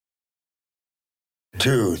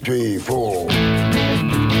2, 3, 4.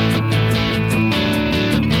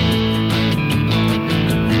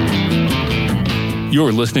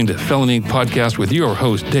 You're listening to Felony Podcast with your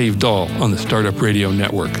host, Dave Dahl, on the Startup Radio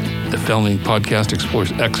Network. The Felony Podcast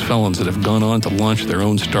explores ex-felons that have gone on to launch their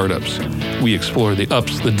own startups. We explore the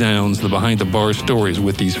ups, the downs, the behind-the-bar stories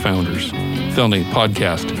with these founders. Felony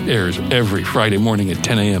Podcast airs every Friday morning at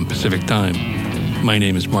 10 a.m. Pacific Time. My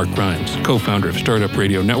name is Mark Grimes, co-founder of Startup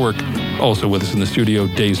Radio Network. Also with us in the studio,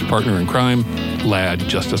 Dave's partner in crime, Ladd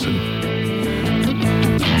Justison.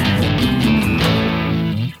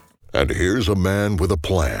 And here's a man with a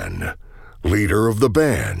plan. Leader of the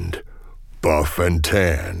band. Buff and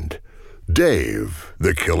tanned. Dave,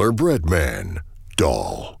 the killer bread man.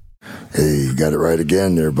 Dahl. Hey, you got it right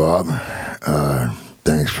again there, Bob.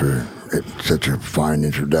 Thanks for such a fine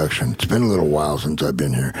introduction. It's been a little while since I've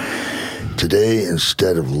been here. Today,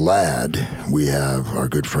 instead of Ladd, we have our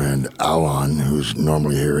good friend Alon, who's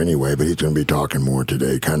normally here anyway, but he's going to be talking more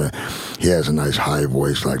today. He has a nice high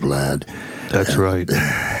voice like Ladd. That's right.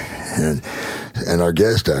 And our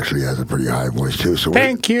guest actually has a pretty high voice, too. So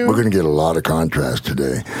Thank you. We're going to get a lot of contrast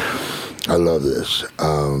today. I love this.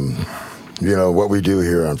 What we do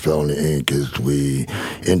here on Felony Inc. is we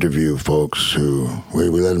interview folks who, we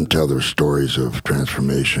let them tell their stories of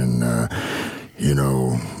transformation,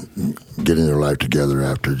 getting their life together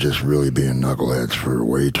after just really being knuckleheads for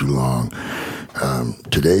way too long.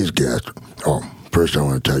 Today's guest, first I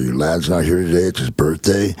want to tell you, Ladd's not here today. It's his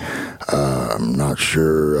birthday. I'm not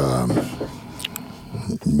sure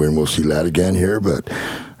when we'll see Ladd again here, but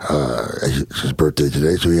it's his birthday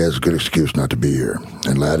today, so he has a good excuse not to be here.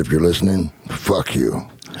 And Ladd, if you're listening, fuck you.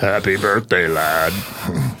 Happy birthday, Ladd.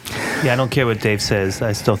 Yeah, I don't care what Dave says.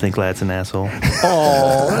 I still think Ladd's an asshole.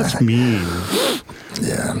 Oh, that's mean.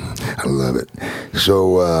 Yeah, I love it.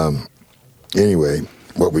 So, anyway,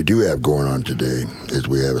 what we do have going on today is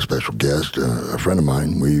we have a special guest, a friend of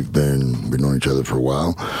mine. We've known each other for a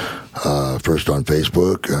while. First on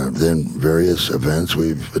Facebook, then various events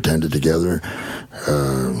we've attended together,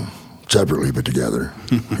 separately but together.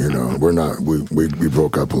 We're not. We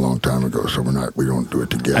broke up a long time ago, so we don't do it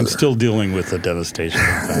together. I'm still dealing with the devastation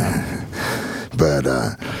of that. But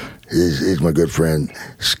he's my good friend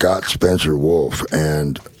Scott Spencer-Wolff,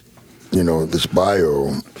 and this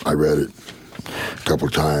bio, I read it a couple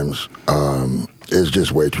of times. It's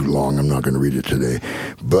just way too long. I'm not going to read it today.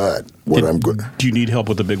 But Do you need help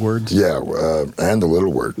with the big words? Yeah, and the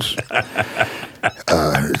little words.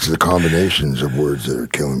 It's the combinations of words that are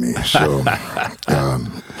killing me. So,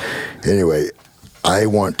 anyway, I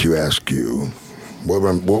want to ask you, what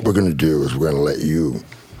we're going to do is we're going to let you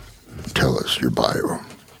tell us your bio,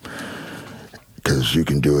 because you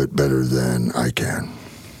can do it better than I can.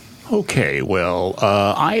 Okay, well,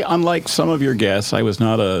 unlike some of your guests, I was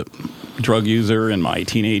not a drug user in my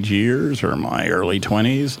teenage years or my early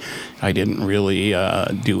 20s. I didn't really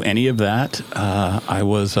do any of that. I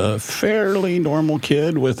was a fairly normal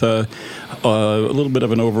kid with a little bit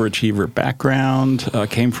of an overachiever background.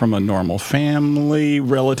 Came from a normal family,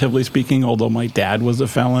 relatively speaking, although my dad was a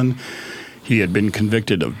felon. He had been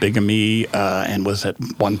convicted of bigamy and was at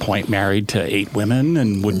one point married to 8 women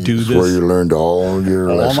and would do this. Where you learned all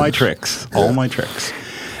your lessons. All my tricks.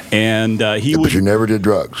 And But you never did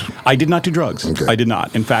drugs. I did not do drugs. Okay. I did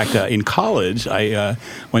not. In fact, in college, I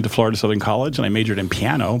went to Florida Southern College and I majored in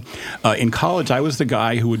piano. In college, I was the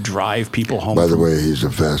guy who would drive people home. By the way, he's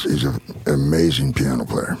an amazing piano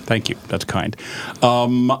player. Thank you. That's kind.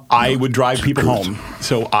 I would drive people home.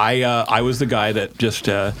 So I was the guy that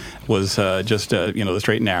was the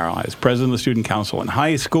straight and narrow. I was president of the student council in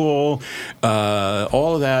high school.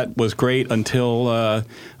 All of that was great until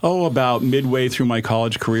about midway through my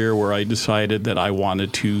college career, where I decided that I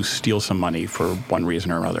wanted to steal some money for one reason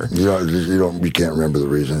or another. You can't remember the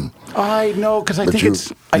reason. I know, because I think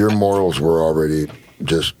your morals were already you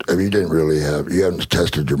haven't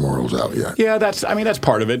tested your morals out yet. Yeah, that's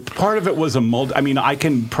part of it. Part of it was I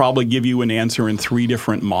can probably give you an answer in 3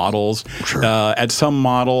 different models. Sure. At some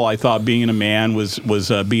model, I thought being a man was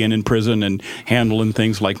being in prison and handling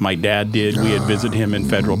things like my dad did. We had visited him in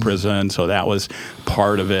federal prison, so that was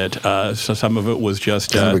part of it. So some of it was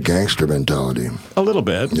just kind of a gangster mentality. A little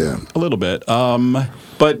bit. Yeah. A little bit.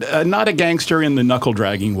 But not a gangster in the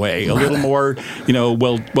knuckle-dragging way. A little more,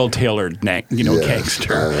 well-tailored, gangster.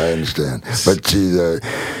 I understand. But see,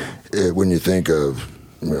 when you think of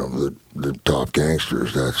the top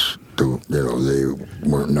gangsters, they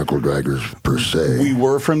weren't knuckle draggers per se. We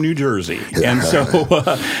were from New Jersey, and so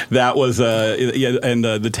that was and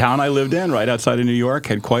the town I lived in, right outside of New York,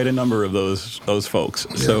 had quite a number of those folks.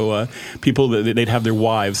 Yeah. So people they'd have their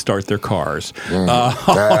wives start their cars.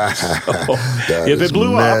 If it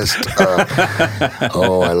blew up.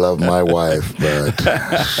 Oh, I love my wife, but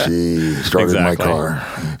she started my car.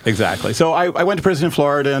 Exactly. So I went to prison in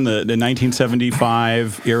Florida in the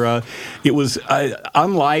 1975 era. It was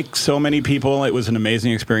unlike so many people. It was an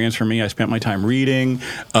amazing experience for me. I spent my time reading,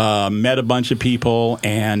 met a bunch of people,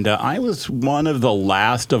 and I was one of the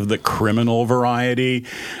last of the criminal variety.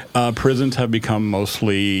 Prisons have become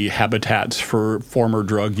mostly habitats for former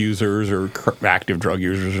drug users or active drug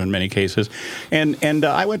users in many cases. And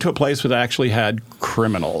I went to a place that actually had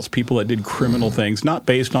criminals, people that did criminal things, not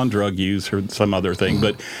based on drug use or some other thing,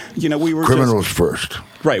 but, we were criminals first.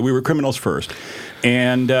 Right, we were criminals first.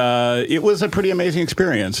 And it was a pretty amazing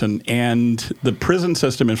experience. And the prison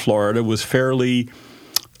system in Florida was fairly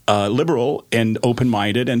liberal and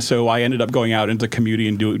open-minded, and so I ended up going out into the community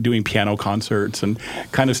and doing piano concerts and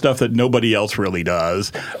kind of stuff that nobody else really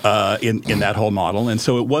does in that whole model. And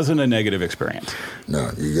so it wasn't a negative experience.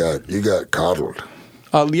 No, you got coddled.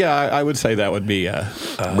 Yeah, I would say that would be. I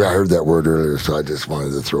heard that word earlier, so I just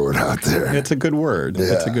wanted to throw it out there. It's a good word.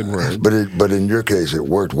 Yeah. It's a good word. But in your case, it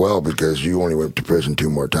worked well because you only went to prison 2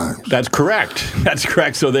 more times. That's correct. That's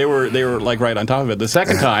correct. So they were like right on top of it. The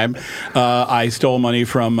second time, I stole money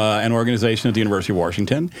from an organization at the University of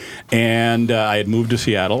Washington, and I had moved to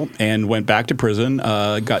Seattle and went back to prison.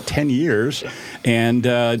 Got 10 years, and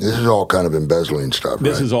this is all kind of embezzling stuff.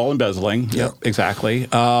 This is all embezzling. Yep, exactly.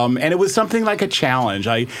 And it was something like a challenge.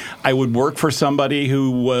 I would work for somebody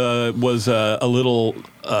who was a little,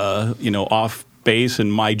 off base,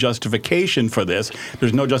 and my justification for this,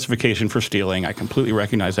 there's no justification for stealing. I completely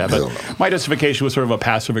recognize that. But my justification was sort of a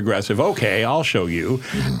passive-aggressive, okay, I'll show you.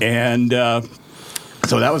 Mm-hmm. And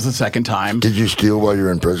so that was the second time. Did you steal while you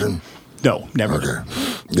were in prison? No, never. Okay.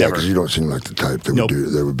 Yeah, because you don't seem like the type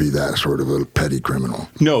that would be that sort of a petty criminal.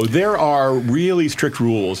 No, there are really strict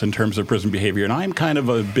rules in terms of prison behavior, and I'm kind of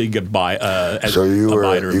a big abider of those. So you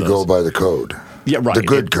go by the code. Yeah, right. The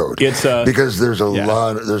good code. It's because there's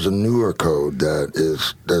there's a newer code that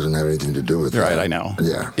doesn't have anything to do with that. Right, I know.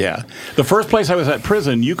 Yeah. Yeah. The first place I was at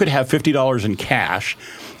prison, you could have $50 in cash,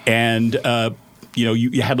 and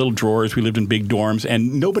you had little drawers. We lived in big dorms,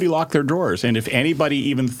 and nobody locked their drawers. And if anybody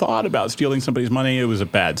even thought about stealing somebody's money, it was a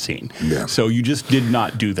bad scene. Yeah. So you just did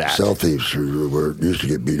not do that. Cell thieves used to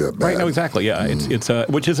get beat up bad. Right, no, exactly, yeah. Mm-hmm. It's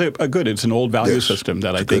which is it's an old value system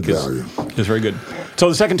that I think is very good. So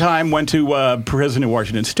the second time, went to prison in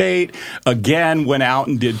Washington State. Again, went out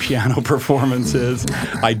and did piano performances.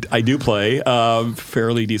 I do play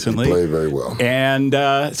fairly decently. You play very well. And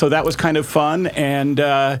so that was kind of fun, and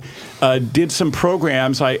did some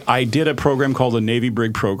programs. I did a program called the Navy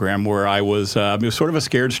Brig program where it was sort of a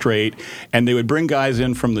scared straight, and they would bring guys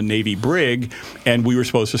in from the Navy Brig, and we were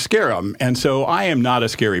supposed to scare them. And so I am not a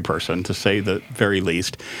scary person, to say the very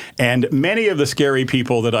least. And many of the scary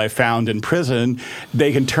people that I found in prison,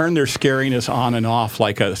 they can turn their scariness on and off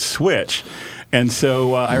like a switch. And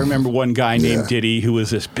so I remember one guy named Diddy who was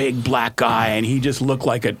this big black guy, and he just looked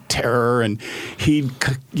like a terror. And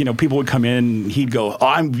people would come in, and he'd go,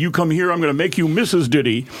 "You come here, I'm going to make you Mrs.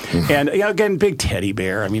 Diddy." And again, big teddy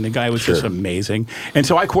bear. I mean, the guy was just amazing. And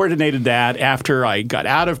so I coordinated that. After I got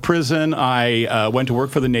out of prison, I went to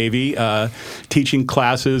work for the Navy, teaching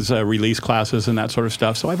classes, release classes, and that sort of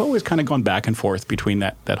stuff. So I've always kind of gone back and forth between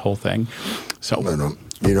that whole thing. So.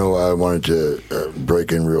 I wanted to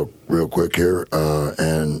break in real quick here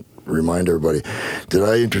and remind everybody. Did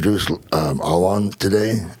I introduce Alon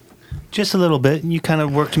today? Just a little bit. You kind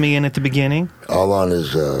of worked me in at the beginning. Alon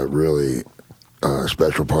is really a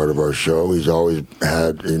special part of our show. He's always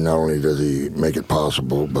had, not only does he make it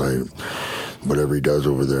possible by whatever he does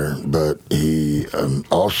over there, but he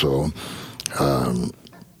also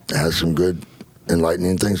has some good,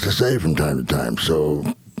 enlightening things to say from time to time. So,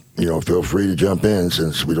 feel free to jump in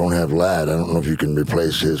since we don't have Ladd. I don't know if you can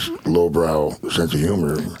replace his lowbrow sense of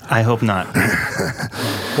humor. I hope not.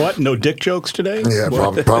 What? No dick jokes today? Yeah,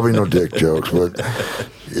 probably no dick jokes, but,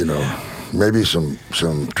 maybe some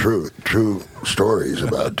true stories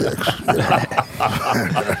about dicks.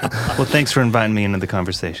 Well, thanks for inviting me into the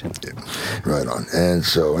conversation. Yeah, right on. And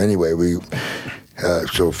so anyway,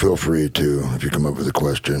 so feel free to, if you come up with a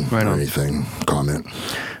question or anything, comment.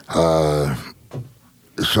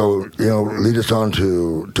 So, lead us on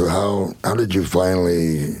to how did you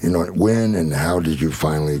finally, when and how did you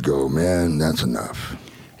finally go, man, that's enough?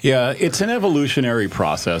 Yeah, it's an evolutionary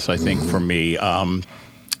process, I think, for me.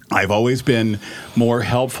 I've always been more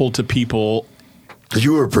helpful to people. Because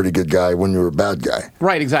you were a pretty good guy when you were a bad guy.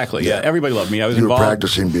 Right, exactly. Yeah, everybody loved me. I was You were involved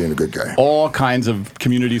practicing being a good guy. all kinds of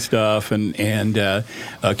community stuff, and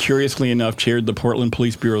curiously enough, chaired the Portland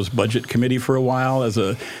Police Bureau's budget committee for a while as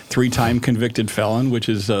a 3-time convicted felon, which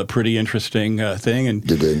is a pretty interesting thing. And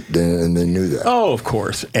And they knew that. oh, of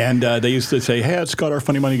course. And they used to say, "Hey, it's Scott, our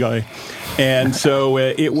funny money guy." And so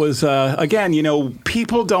it was, again,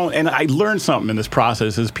 people don't, and I learned something in this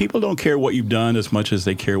process, is people don't care what you've done as much as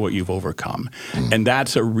they care what you've overcome. And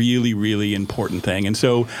that's a really, really important thing. And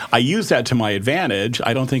so I use that to my advantage.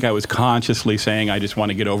 I don't think I was consciously saying I just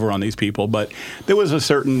want to get over on these people, but there was a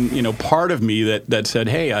certain, part of me that said,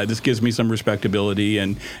 hey, this gives me some respectability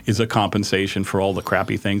and is a compensation for all the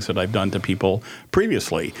crappy things that I've done to people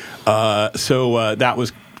previously. So that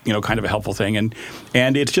was kind of a helpful thing, and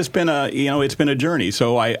it's just been it's been a journey.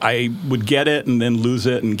 So I would get it and then lose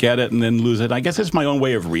it, and get it and then lose it. I guess it's my own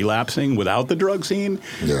way of relapsing without the drug scene.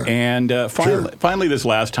 Yeah. And finally, this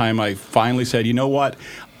last time, I finally said, you know what?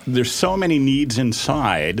 There's so many needs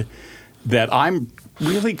inside that I'm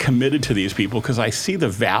really committed to these people because I see the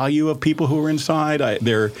value of people who are inside.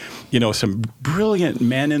 They're, some brilliant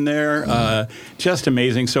men in there, just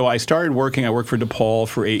amazing. So I started working. I worked for DePaul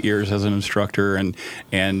for 8 years as an instructor and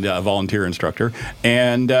a volunteer instructor,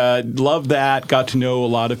 and loved that. Got to know a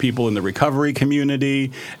lot of people in the recovery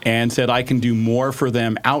community, and said I can do more for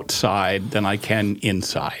them outside than I can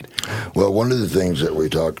inside. Well, one of the things that we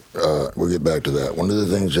talk, we'll get back to that. One of the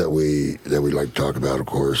things that we like to talk about, of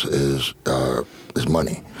course, is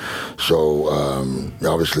money. So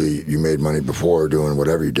obviously you made money before doing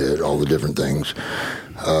whatever you did, all the different things.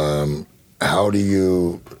 Have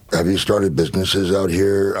you started businesses out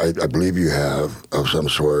here? I believe you have, of some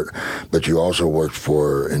sort, but you also worked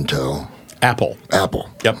for Intel. Apple.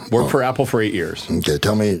 Yep. Worked for Apple for 8 years. Okay.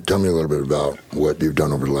 Tell me a little bit about what you've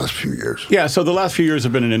done over the last few years. Yeah. So the last few years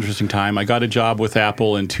have been an interesting time. I got a job with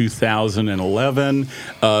Apple in 2011.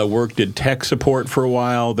 Did tech support for a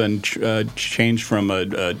while, then changed from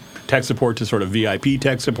a tech support to sort of VIP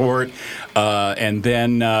tech support, and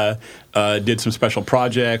then did some special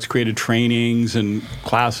projects, created trainings and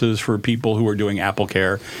classes for people who were doing Apple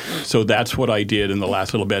Care. So that's what I did in the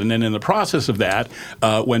last little bit. And then in the process of that,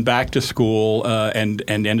 went back to school and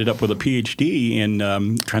ended up with a Ph.D. in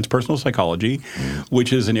transpersonal psychology,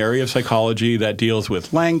 which is an area of psychology that deals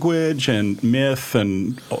with language and myth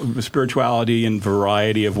and spirituality in a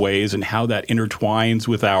variety of ways and how that intertwines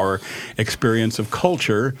with our experience of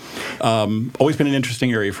culture. Always been an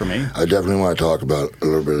interesting area for me. I definitely want to talk a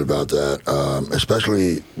little bit about that,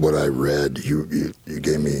 especially what I read. You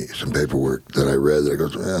gave me some paperwork that I read that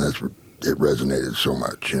goes, it resonated so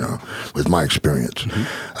much, with my experience.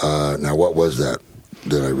 Mm-hmm. Now, what was that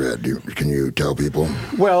I read? Can you tell people?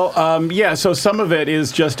 Well, so some of it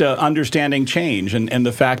is just understanding change and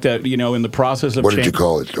the fact that, in the process of What change. did you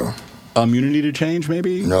call it, though? Immunity to change,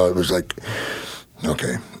 maybe? No, it was like,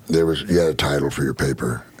 okay, you had a title for your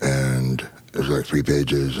paper, and it was like 3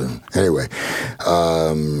 pages, and anyway,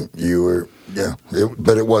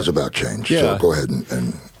 but it was about change. Yeah. So go ahead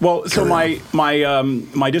and well, so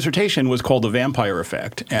my dissertation was called The Vampire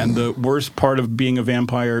Effect, and the worst part of being a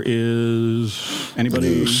vampire is anybody?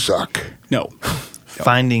 You suck. No.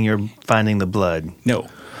 Finding the blood. No.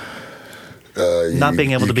 Not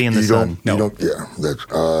being able to be in the sun. No.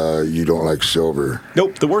 You don't like silver.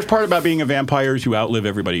 Nope. The worst part about being a vampire is you outlive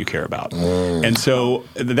everybody you care about. And so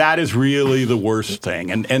that is really the worst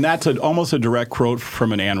thing. And that's almost a direct quote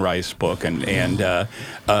from an Anne Rice book.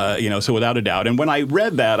 So without a doubt. And when I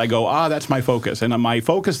read that, I go, that's my focus. And my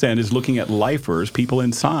focus then is looking at lifers, people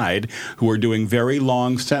inside who are doing very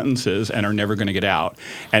long sentences and are never going to get out.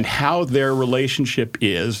 And how their relationship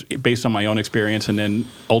is, based on my own experience and then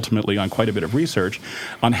ultimately on quite a bit of research,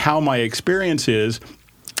 on how my experience is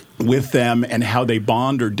with them and how they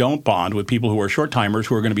bond or don't bond with people who are short-timers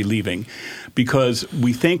who are going to be leaving. Because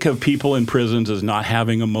we think of people in prisons as not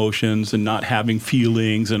having emotions and not having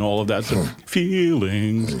feelings and all of that stuff.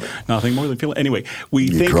 Feelings, nothing more than feeling. Anyway, we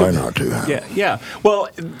think try not to. Yeah. Well,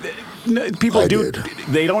 people did.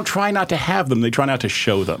 They don't try not to have them. They try not to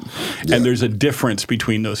show them. Yeah. And there's a difference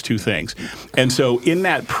between those two things. And so in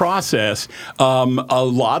that process, a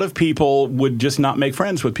lot of people would just not make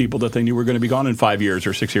friends with people that they knew were going to be gone in 5 years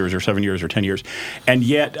or 6 years years or 7 years or 10 years. And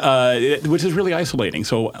yet, which is really isolating.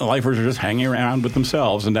 So lifers are just hanging around with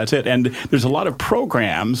themselves, and that's it. And there's a lot of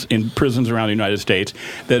programs in prisons around the United States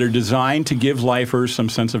that are designed to give lifers some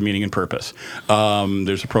sense of meaning and purpose.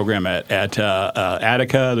 There's a program at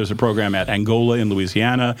Attica. There's a program at Angola in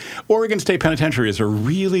Louisiana. Oregon State Penitentiary is a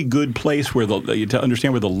really good place where to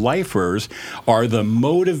understand where the lifers are the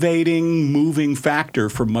motivating, moving factor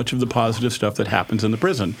for much of the positive stuff that happens in the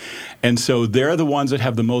prison. And so they're the ones that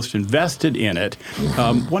have the most invested in it.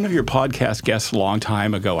 One of your podcast guests a long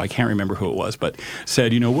time ago, I can't remember who it was, but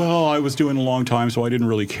said, well, I was doing a long time, so I didn't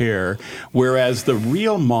really care. Whereas the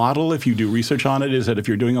real model, if you do research on it, is that if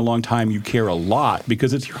you're doing a long time, you care a lot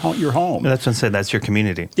because it's your home. That's what I said. That's your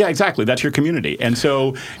community. Yeah, exactly. That's your community. And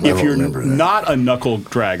so if you're not a knuckle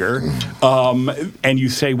dragger and you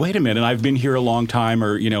say, wait a minute, I've been here a long time,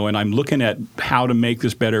 or, and I'm looking at how to make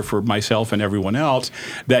this better for myself and everyone else,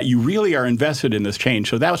 that you really are invested in this change.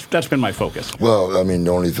 So that's been my focus. Well, I mean,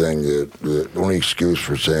 the only excuse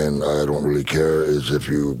for saying I don't really care is if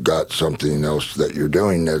you got something else that you're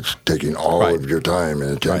doing that's taking all of your time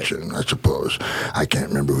and attention, I suppose. I can't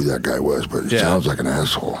remember who that guy was, but he sounds like an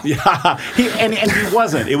asshole. Yeah, and he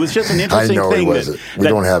wasn't. It was just an interesting thing. I know thing he wasn't. We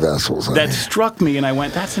don't have assholes. That struck me, and I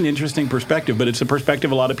went, that's an interesting perspective, but it's a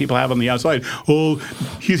perspective a lot of people have on the outside. Oh,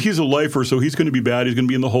 he's a lifer, so he's going to be bad. He's going to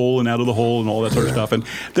be in the hole and out of the hole and all that sort of stuff. And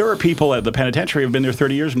there are people at the penitentiary who have been there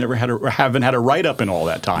 30 years and haven't had a write-up in all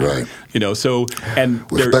that time. Right.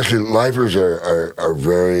 Especially lifers are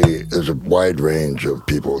very, there's a wide range of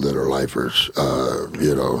people that are lifers.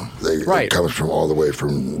 It comes from all the way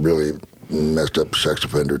from really messed up sex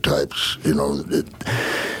offender types,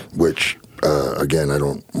 which, again, I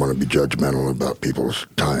don't want to be judgmental about people's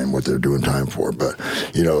time, what they're doing time for, but,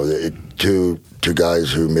 to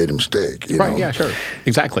guys who made a mistake, Right, yeah, sure.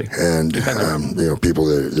 Exactly. And, people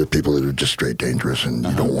that are just straight dangerous and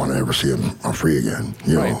you don't want to ever see them free again,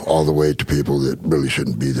 all the way to people that really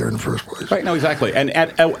shouldn't be there in the first place. Right, no, exactly. And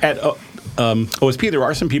at OSP, there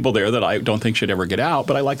are some people there that I don't think should ever get out,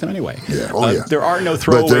 but I like them anyway. Yeah. Oh, yeah. There are no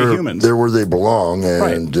throwaway humans. They're where they belong,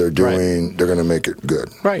 and they're going to make it good.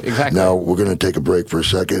 Right, exactly. Now, we're going to take a break for a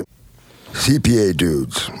second. CPA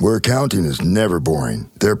Dudes, where accounting is never boring.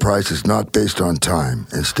 Their price is not based on time.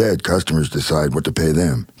 Instead, customers decide what to pay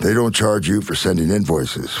them. They don't charge you for sending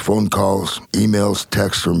invoices, phone calls, emails,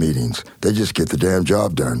 texts, or meetings. They just get the damn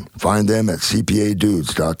job done. Find them at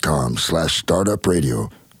cpadudes.com/startupradio.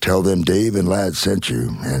 Tell them Dave and Ladd sent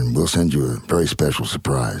you, and we'll send you a very special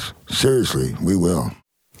surprise. Seriously, we will.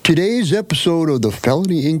 Today's episode of the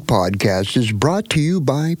Felony Inc. podcast is brought to you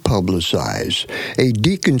by Publicize, a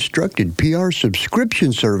deconstructed PR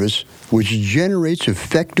subscription service which generates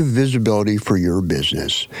effective visibility for your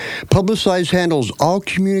business. Publicize handles all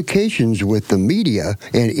communications with the media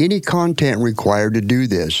and any content required to do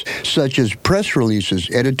this, such as press releases,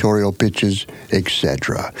 editorial pitches,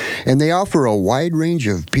 etc. And they offer a wide range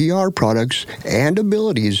of PR products and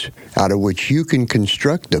abilities out of which you can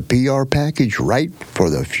construct the PR package right for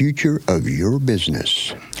the future of your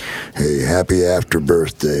business. Hey, happy after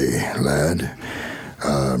birthday, Ladd.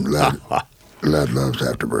 Ladd loves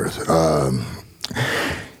afterbirth.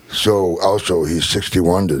 So also he's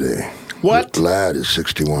 61 today. What? Ladd is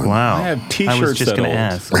 61. Wow. I have T-shirts. I was just going to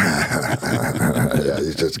ask. Yeah,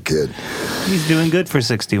 he's just a kid. He's doing good for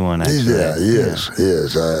 61, actually. He is. He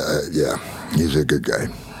is. He's a good guy.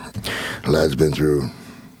 Ladd's been through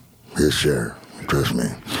his share, trust me.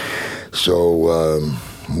 So,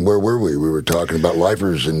 where were we? We were talking about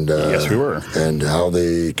lifers and yes, we were, and how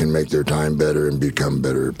they can make their time better and become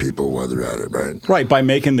better people while they're at it, right? Right, by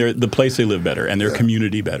making the place they live better and their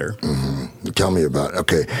community better. Mm-hmm. Tell me about it.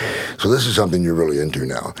 Okay, so this is something you're really into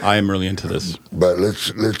now. I am really into this. But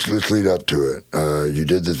let's lead up to it. You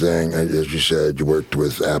did the thing, as you said. You worked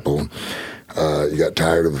with Apple. You got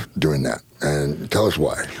tired of doing that. And tell us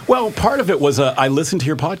why. Well, part of it was I listened to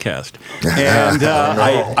your podcast, and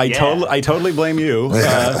I totally blame you.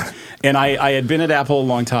 And I had been at Apple a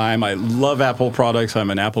long time. I love Apple products. I'm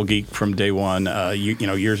an Apple geek from day one.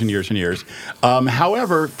 Years and years and years.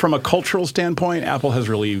 However, from a cultural standpoint, Apple has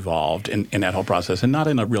really evolved in that whole process, and not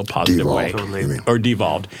in a real positive way, or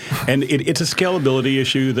devolved. And it's a scalability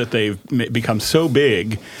issue that they've become so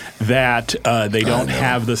big that they don't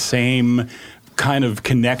have the same kind of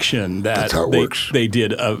connection that they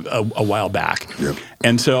did a while back. Yep.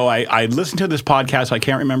 And so I listened to this podcast. I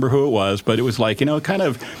can't remember who it was, but it was like,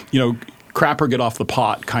 crap or get off the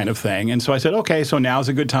pot kind of thing. And so I said, okay, so now's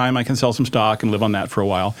a good time. I can sell some stock and live on that for a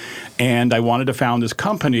while. And I wanted to found this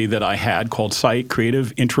company that I had called Cite,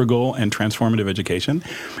 Creative, Integral, and Transformative Education,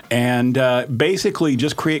 and basically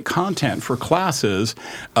just create content for classes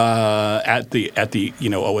at the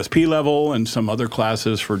OSP level and some other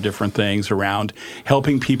classes for different things around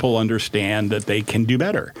helping people understand that they can do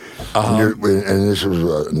better. And this was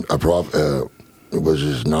was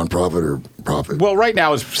this nonprofit or profit? Well, right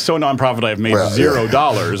now it's so nonprofit I've made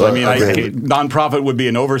 $0. I mean, nonprofit would be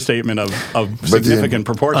an overstatement of significant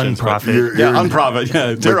proportions. Unprofit.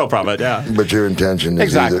 Unprofit. Zero profit, yeah. But your intention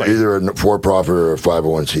is either a for-profit or a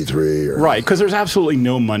 501c3. Or, right, because there's absolutely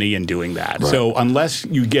no money in doing that. Right. So unless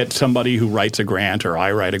you get somebody who writes a grant or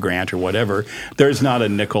I write a grant or whatever, there's not a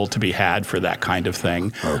nickel to be had for that kind of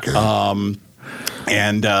thing. Okay.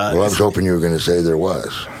 And I was hoping you were going to say there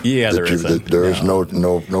was. Yeah, there isn't. There is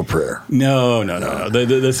no prayer. No.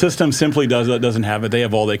 The system simply doesn't have it. They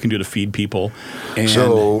have all they can do to feed people.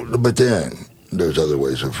 And but then there's other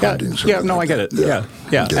ways of funding. I get it. Yeah.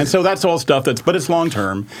 Okay. And so that's all stuff but it's long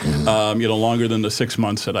term. Longer than the 6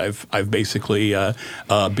 months that I've basically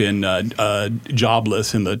been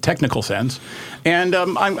jobless in the technical sense. And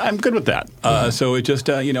I'm good with that. So it just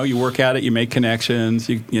you work at it, you make connections,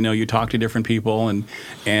 you talk to different people,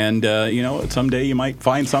 and someday you might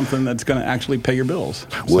find something that's going to actually pay your bills.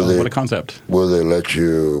 What a concept! Will they let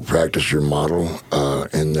you practice your model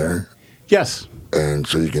in there? Yes. And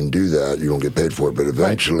so you can do that. You don't get paid for it, but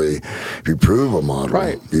eventually, if you prove a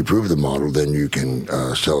model, you prove the model, then you can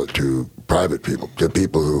sell it to private people, to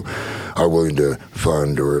people who are willing to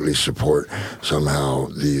fund or at least support somehow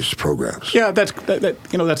these programs. Yeah, that's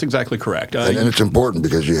exactly correct. And it's important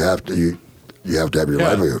because you have to have your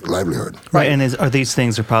livelihood. Right, and are these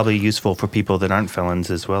things are probably useful for people that aren't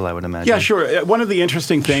felons as well, I would imagine. Yeah, sure. One of the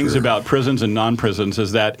interesting things about prisons and non-prisons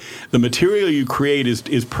is that the material you create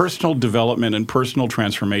is personal development and personal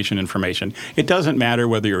transformation information. It doesn't matter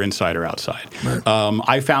whether you're inside or outside. Right.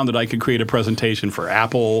 I found that I could create a presentation for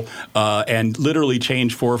Apple and literally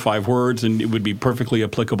change 4 or 5 words, and it would be perfectly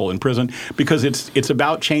applicable in prison because it's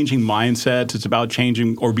about changing mindsets. It's about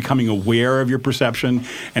changing or becoming aware of your perception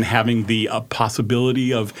and having the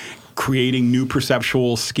possibility of creating new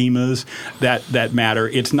perceptual schemas that matter.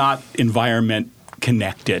 It's not environment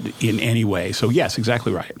connected in any way. So yes,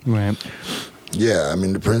 exactly right. Right. Yeah, I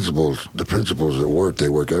mean the principles that work, they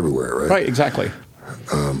work everywhere, right? Right, exactly.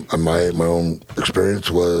 My own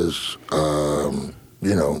experience was,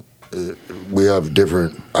 we have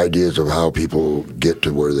different ideas of how people get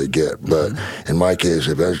to where they get, but in my case,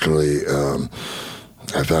 eventually.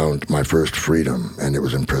 I found my first freedom, and it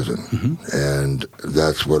was in prison. And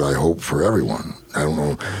that's what I hope for everyone. I don't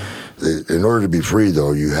know. In order to be free,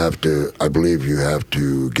 though, I believe you have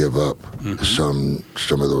to give up some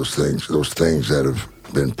of those things that have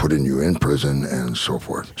been put in you in prison and so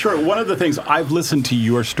forth. Sure. One of the things, I've listened to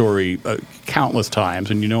your story countless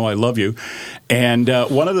times, and I love you. And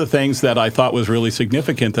one of the things that I thought was really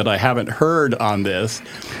significant that I haven't heard on this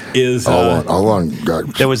is... Alon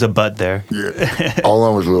there was a but there. Yeah.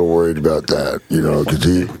 Alon was a little worried about that,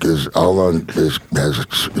 because Alon has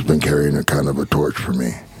been carrying a kind of a torch for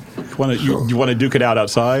me. You want to duke it out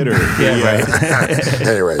outside, or Anyway,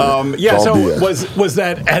 was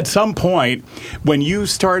that at some point when you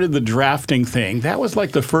started the drafting thing, that was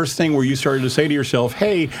like the first thing where you started to say to yourself,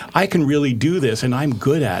 "Hey, I can really do this, and I'm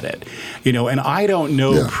good at it," And I don't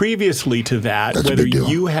know previously to that whether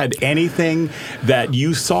you had anything that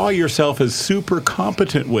you saw yourself as super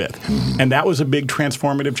competent with, and that was a big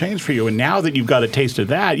transformative change for you. And now that you've got a taste of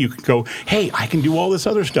that, you can go, "Hey, I can do all this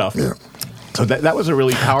other stuff." Yeah. So that was a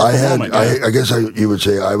really powerful moment. I guess you would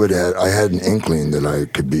say I had an inkling that I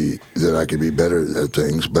could be better at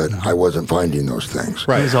things, but I wasn't finding those things.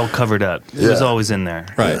 Right. It was all covered up. It was always in there.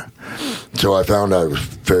 Right. Yeah. So I found I was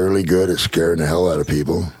fairly good at scaring the hell out of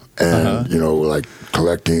people, and like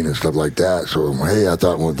collecting and stuff like that. So hey, I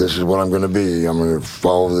thought, well, this is what I'm going to be. I'm going to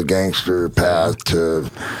follow the gangster path to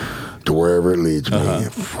wherever it leads me.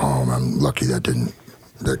 Oh, I'm lucky that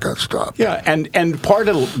got stopped. Yeah, and part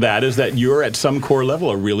of that is that you're at some core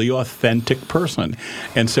level a really authentic person.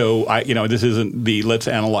 And so, this isn't the Let's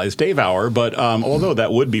Analyze Dave hour, but although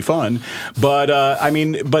that would be fun, but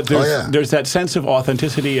there's that sense of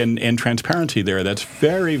authenticity and transparency there that's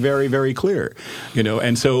very, very, very clear.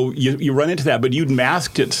 And so you run into that, but you'd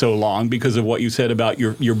masked it so long because of what you said about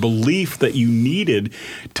your belief that you needed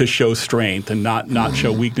to show strength and not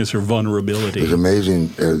show weakness or vulnerability. It's amazing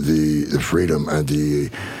the freedom and the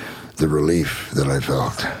the relief that I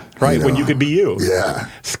felt. Right, when you could be you. Yeah.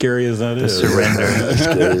 Scary as that is. Surrender.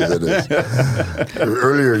 Scary as it is.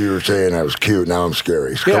 Earlier you were saying I was cute. Now I'm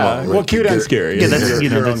scary. Come on, well, cute and scary. Yeah, that's,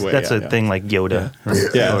 that's yeah, a thing like Yoda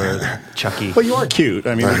or Chucky. Well, you are cute.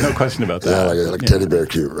 I mean, there's no question about that. Yeah, like teddy bear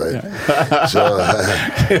cute, right? Yeah.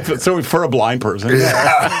 So for a blind person.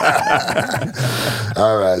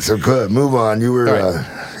 All right, so good. Move on. You were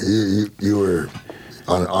you were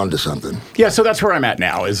onto something. Yeah, so that's where I'm at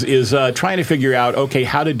now, is trying to figure out, okay,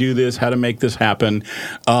 how to do this, how to make this happen.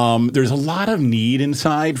 There's a lot of need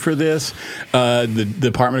inside for this. The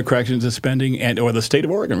Department of Corrections is spending, or the state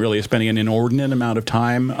of Oregon really is spending an inordinate amount of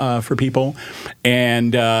time for people.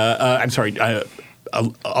 And,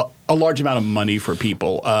 a large amount of money for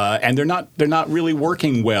people, and they're not really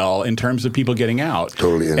working well in terms of people getting out.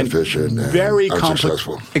 Totally inefficient, and very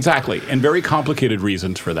unsuccessful. Exactly, and very complicated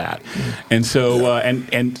reasons for that. And so,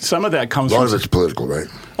 and some of that comes. A lot of it's political, right?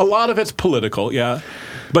 A lot of it's political, yeah.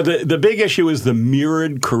 But the big issue is the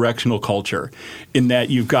mirrored correctional culture, in that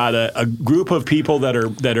you've got a group of people that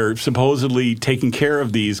are supposedly taking care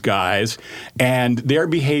of these guys, and their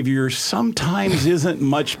behavior sometimes isn't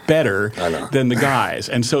much better than the guys,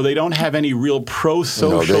 and so they don't have any real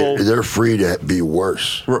pro-social. No, they're free to be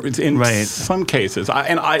worse. In some cases,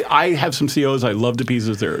 I have some COs I love to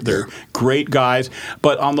pieces. They're great guys,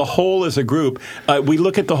 but on the whole, as a group, we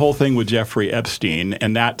look at the whole thing with Jeffrey Epstein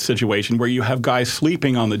and that situation where you have guys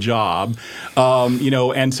sleeping on the job,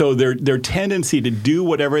 and so their tendency to do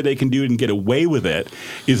whatever they can do and get away with it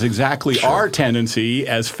is exactly our tendency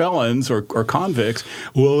as felons or convicts.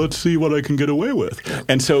 Well, let's see what I can get away with.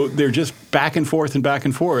 And so they're just back and forth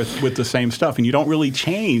with the same stuff, and you don't really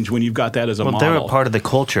change when you've got that as a model. They're a part of the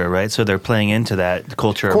culture, right? So they're playing into that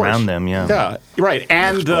culture around them, Yeah, right.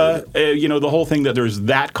 And the whole thing that there's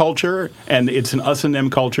that culture, and it's an us and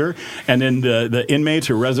them culture, and then the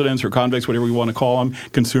inmates or residents or convicts, whatever we want to call them,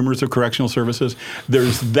 consumers of correctional services,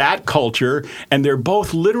 there's that culture, and they're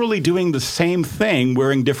both literally doing the same thing,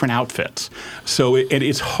 wearing different outfits. So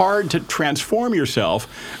it's hard to transform yourself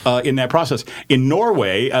in that process. In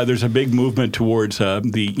Norway, there's a big movement towards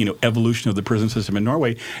the evolution of the prison system in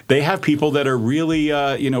Norway. They have people that are really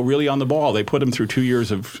really on the ball. They put them through 2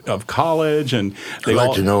 years of college, and I'd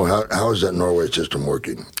like to know how is that Norway system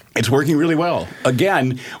working? It's working really well.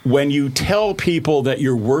 Again, when you tell people that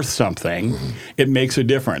you're worth something, it makes a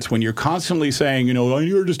difference. When you're constantly saying,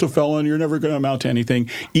 you're just a felon, you're never going to amount to anything,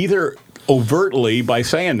 either overtly by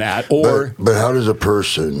saying that, or... But how does a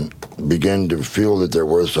person begin to feel that they're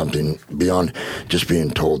worth something beyond just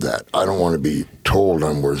being told that? I don't want to be told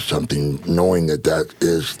I'm worth something, knowing that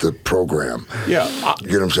is the program. Yeah. You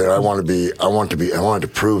know what I'm saying? I want to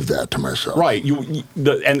prove that to myself. Right.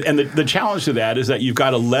 The challenge to that is that you've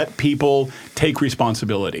got to let people take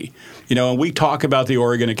responsibility. And we talk about the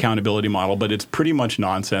Oregon accountability model, but it's pretty much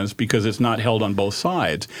nonsense because it's not held on both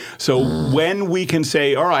sides. So when we can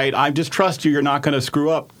say, all right, I just trust you're not going to screw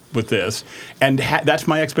up with this, and that's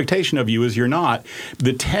my expectation of you, is you're not.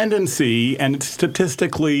 The tendency, and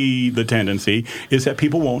statistically the tendency, is that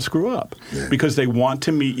people won't screw up because they want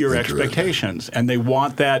to meet your expectations, and they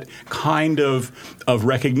want that kind of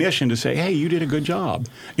recognition to say, hey, you did a good job,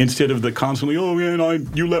 instead of the constantly, oh man,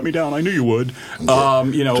 you let me down, I knew you would. So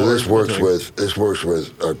this works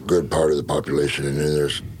with a good part of the population, and then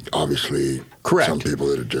there's obviously some people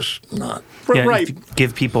that are just not. Right. If you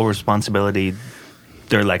give people responsibility,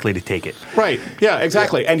 they're likely to take it. Right. Yeah,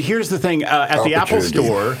 exactly. Yeah. And here's the thing. At the Apple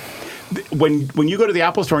Store, when you go to the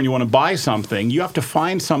Apple Store and you want to buy something, you have to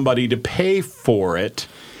find somebody to pay for it,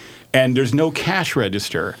 and there's no cash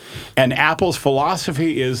register. And Apple's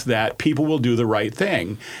philosophy is that people will do the right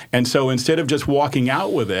thing. And so instead of just walking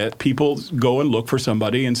out with it, people go and look for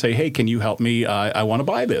somebody and say, hey, can you help me? I want to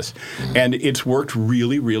buy this. And it's worked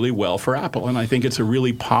really, really well for Apple. And I think it's a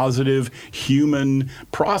really positive human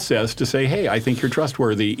process to say, hey, I think you're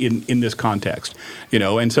trustworthy in this context.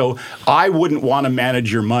 And so I wouldn't want to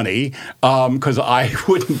manage your money because I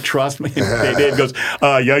wouldn't trust me. Dave goes,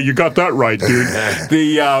 yeah, you got that right, dude.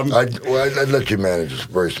 I'd let you manage a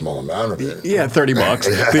very small amount of it. Yeah, $30.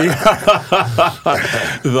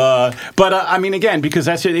 Again, because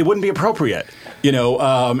that's it. It wouldn't be appropriate,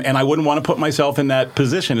 and I wouldn't want to put myself in that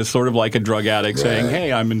position. It's sort of like a drug addict saying,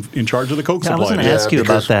 "Hey, I'm in charge of the coke supply." I was going to ask you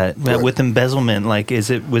about that with embezzlement. Like,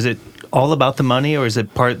 was it all about the money, or is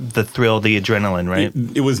it the thrill, the adrenaline, right?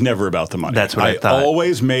 It was never about the money. That's what I thought. I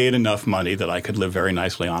always made enough money that I could live very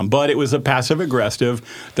nicely on. But it was a passive-aggressive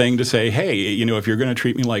thing to say, hey, if you're going to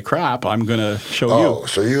treat me like crap, I'm going to show you. Oh,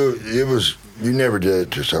 so you never did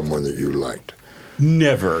it to someone that you liked?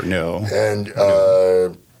 Never, no. And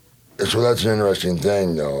So that's an interesting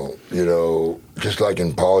thing, though. You know, just like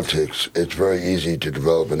in politics, it's very easy to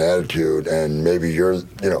develop an attitude, and maybe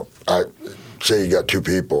I say you got two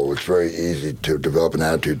people, it's very easy to develop an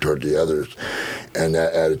attitude toward the others, and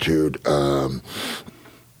that attitude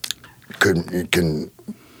can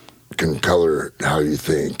color how you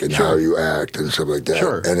think and how you act and stuff like that.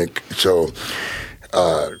 Sure. And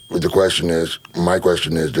my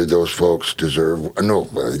question is, did those folks deserve? No,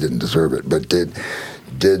 well, they didn't deserve it, but did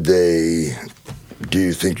they? Do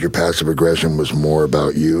you think your passive aggression was more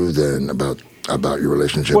about you than about your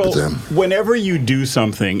relationship with them? Whenever you do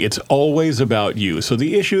something, it's always about you. So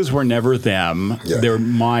the issues were never them. Yeah. They're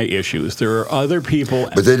my issues. There are other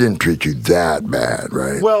people. But they didn't treat you that bad,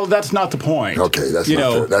 right? Well, that's not the point. Okay, that's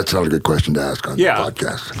not a good question to ask on the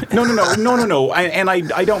podcast. No.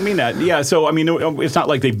 I don't mean that. Yeah, so, I mean, it's not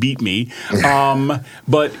like they beat me.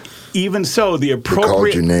 But even so, the appropriate... They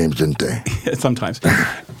called you names, didn't they? Sometimes.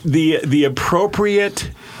 The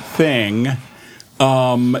appropriate thing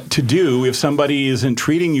to do if somebody isn't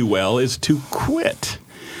treating you well is to quit,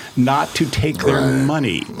 not to take their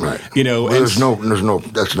money. Right. You know, well, there's no.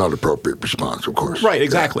 That's not appropriate response, of course. Right.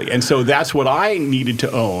 Exactly. Yeah. And so that's what I needed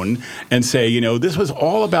to own and say, you know, this was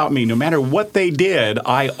all about me. No matter what they did,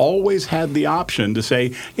 I always had the option to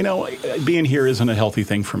say, you know, being here isn't a healthy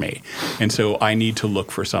thing for me, and so I need to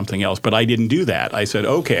look for something else. But I didn't do that. I said,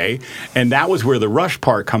 okay, and that was where the rush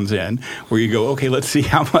part comes in, where you go, okay, let's see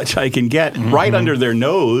how much I can get right under their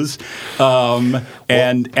nose,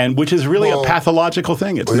 and which is really a pathological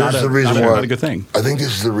thing. It's not a good thing. I think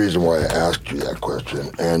this is the reason why I asked you that question,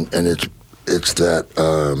 and it's that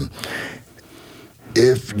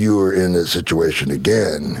if you were in this situation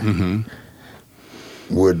again,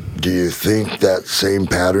 do you think that same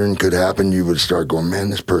pattern could happen? You would start going, man,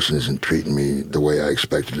 this person isn't treating me the way I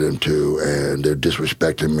expected them to, and they're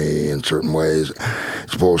disrespecting me in certain ways.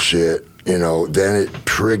 It's bullshit. You know, then it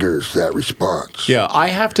triggers that response. Yeah, I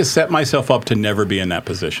have to set myself up to never be in that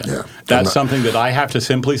position. Yeah. That's something that I have to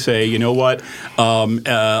simply say, you know what,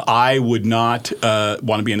 I would not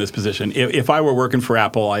want to be in this position. If I were working for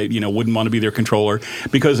Apple, I wouldn't want to be their controller,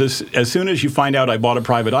 because as soon as you find out I bought a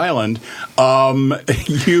private island,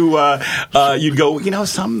 you'd go, you know,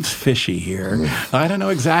 something's fishy here. I don't know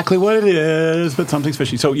exactly what it is, but something's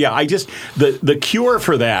fishy. So yeah, the cure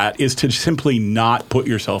for that is to simply not put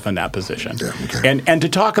yourself in that position. Yeah, okay. And to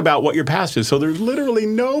talk about what your past is. So there's literally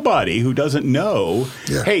nobody who doesn't know,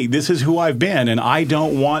 hey, this is who I've been, and I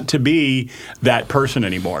don't want to be that person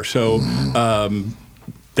anymore. So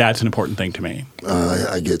that's an important thing to me.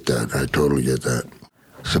 I get that. I totally get that.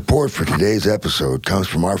 Support for today's episode comes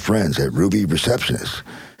from our friends at Ruby Receptionists.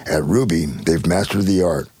 At Ruby, they've mastered the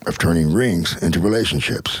art of turning rings into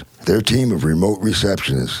relationships. Their team of remote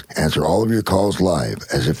receptionists answer all of your calls live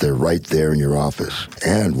as if they're right there in your office.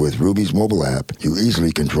 And with Ruby's mobile app, you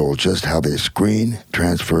easily control just how they screen,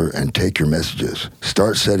 transfer, and take your messages.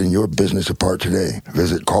 Start setting your business apart today.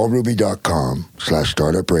 Visit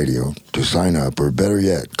callruby.com/startupradio to sign up, or better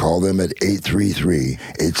yet, call them at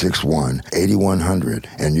 833-861-8100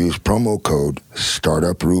 and use promo code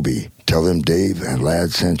StartupRuby. Tell them Dave and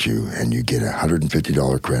Lad sent you, and you get a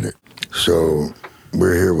 $150 credit. So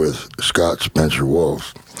we're here with Scott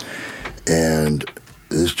Spencer-Wolff, and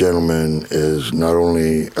this gentleman is not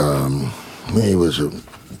only, he was a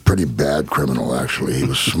pretty bad criminal, actually. He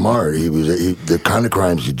was smart. The kind of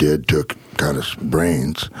crimes he did took kind of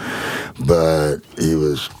brains, but he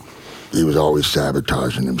was always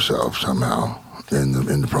sabotaging himself somehow in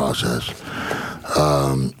the process.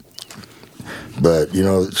 But, you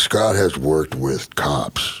know, Scott has worked with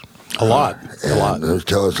cops. A lot.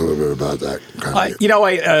 Tell us a little bit about that.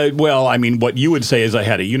 Well, I mean, what you would say is I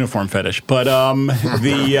had a uniform fetish, but I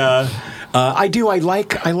do. I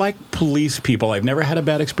like police people. I've never had a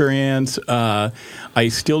bad experience. I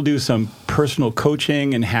still do some personal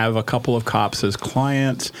coaching and have a couple of cops as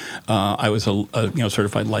clients. I was a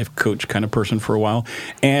certified life coach kind of person for a while,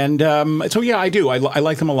 and so yeah, I do. I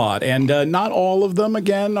like them a lot, and not all of them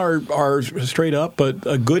again are straight up, but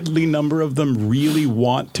a goodly number of them really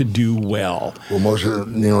want to do well. Well, most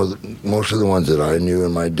of the ones that I knew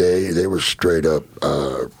in my day, they were straight up,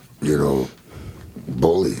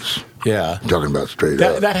 bullies. Yeah, I'm talking about straight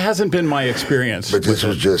up. That hasn't been my experience. But this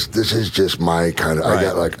is just my kind of.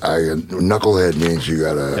 Right. Knucklehead means you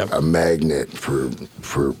got a magnet for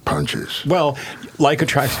punches. Well, like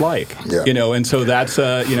attracts like. Yeah. And so that's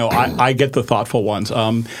I get the thoughtful ones.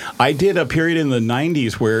 I did a period in the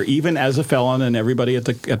 90s where even as a felon, and everybody at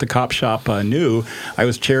the cop shop knew, I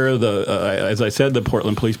was chair of as I said, the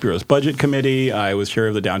Portland Police Bureau's Budget Committee. I was chair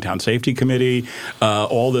of the Downtown Safety Committee.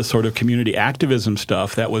 All this sort of community activism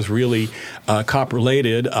stuff that was really really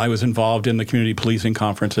cop-related. I was involved in the community policing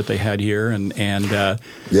conference that they had here, and yeah,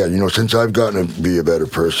 since I've gotten to be a better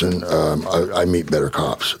person, I meet better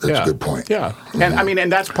cops. That's a good point. Yeah, and I mean,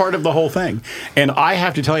 and that's part of the whole thing. And I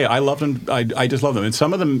have to tell you, I love them. I just love them. And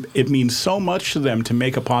some of them, it means so much to them to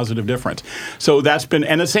make a positive difference. So that's been,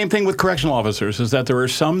 and the same thing with correctional officers, is that there are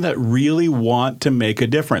some that really want to make a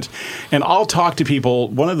difference. And I'll talk to people.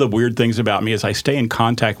 One of the weird things about me is I stay in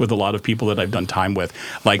contact with a lot of people that I've done time with,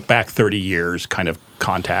 like back 30 years kind of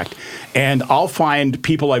contact. And I'll find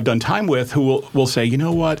people I've done time with who will say, you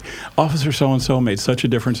know what, Officer so-and-so made such a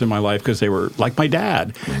difference in my life because they were like my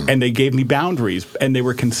dad, and they gave me boundaries, and they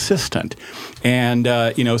were consistent. And,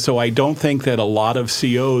 so I don't think that a lot of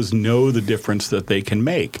COs know the difference that they can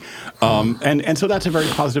make. And so that's a very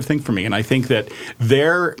positive thing for me. And I think that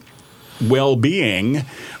their well-being,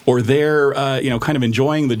 or their, kind of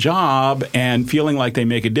enjoying the job and feeling like they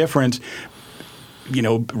make a difference,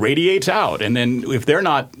 radiates out. And then if they're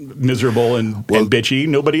not miserable and bitchy,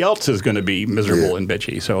 nobody else is going to be miserable and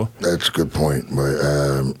bitchy. So that's a good point.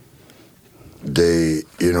 But the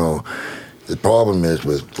problem is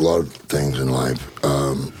with a lot of things in life,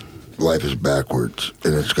 life is backwards.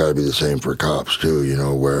 And it's got to be the same for cops,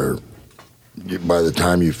 too, where by the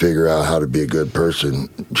time you figure out how to be a good person,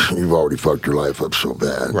 you've already fucked your life up so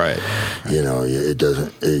bad. Right. It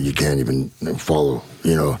doesn't, you can't even follow,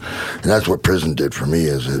 and that's what prison did for me,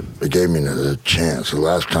 is it gave me a chance. The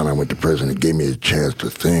last time I went to prison, it gave me a chance to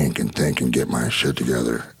think and get my shit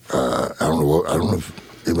together. I don't know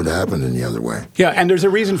if it would happen any other way. Yeah, and there's a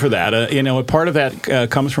reason for that. A part of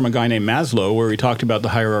that comes from a guy named Maslow, where he talked about the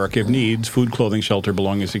hierarchy of needs: food, clothing, shelter,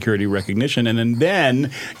 belonging, security, recognition. And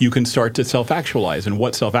then you can start to self-actualize. And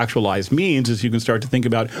what self-actualize means is you can start to think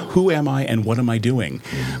about, who am I and what am I doing?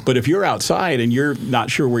 But if you're outside and you're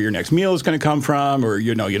not sure where your next meal is going to come from, or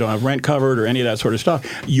you don't have rent covered or any of that sort of stuff,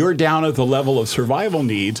 you're down at the level of survival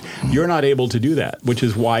needs. You're not able to do that, which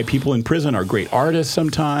is why people in prison are great artists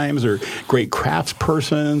sometimes, or great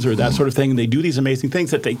craftspersons, or that sort of thing. And they do these amazing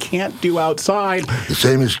things that they can't do outside. The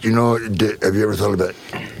same as, have you ever thought about,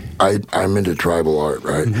 I'm into tribal art,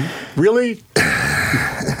 right? Mm-hmm. Really?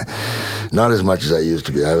 Not as much as I used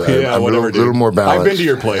to be. I'm a little more balanced. I've been to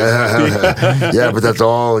your place. Yeah, but that's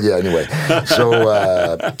all, anyway. So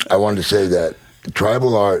I wanted to say that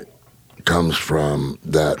tribal art comes from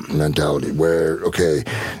that mentality where, okay,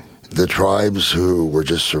 the tribes who were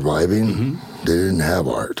just surviving, they didn't have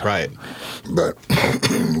art. Right. But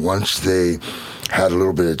once they had a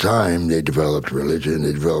little bit of time, they developed religion.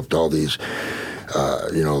 They developed all these,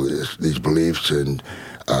 these beliefs, and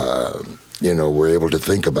were able to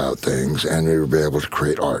think about things, and they were able to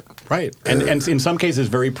create art. Right, and in some cases,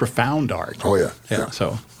 very profound art. Oh yeah.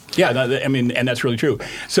 So. Yeah, and that's really true.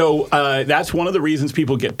 So that's one of the reasons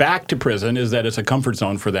people get back to prison, is that it's a comfort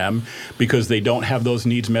zone for them, because they don't have those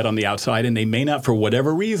needs met on the outside, and they may not, for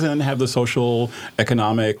whatever reason, have the social,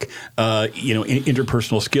 economic,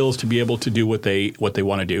 interpersonal skills to be able to do what they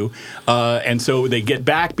want to do. And so they get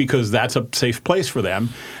back because that's a safe place for them.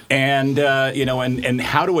 And and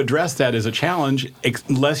how to address that is a challenge,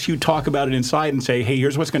 unless you talk about it inside and say, hey,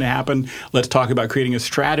 here's what's going to happen. Let's talk about creating a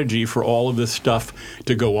strategy for all of this stuff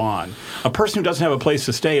to go on. A person who doesn't have a place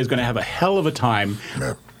to stay is going to have a hell of a time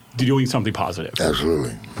doing something positive.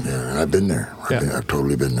 Absolutely. Yeah, and I've been there. I've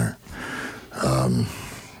totally been there.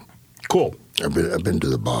 Cool. I've been to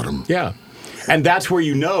the bottom. Yeah. And that's where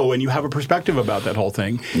and you have a perspective about that whole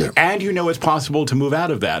thing. Yeah. And it's possible to move out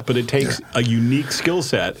of that, but it takes a unique skill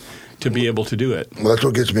set to be able to do it. Well, that's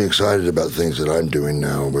what gets me excited about things that I'm doing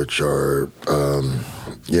now, which are,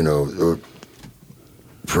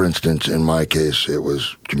 for instance, in my case, it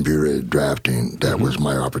was computer-aided drafting. That was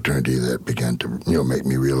my opportunity that began to, make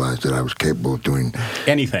me realize that I was capable of doing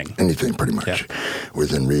anything pretty much,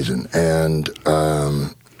 within reason. And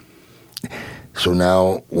so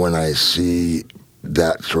now when I see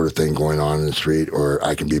that sort of thing going on in the street, or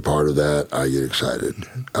I can be part of that, I get excited.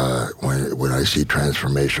 When I see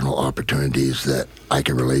transformational opportunities that I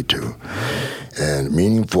can relate to, and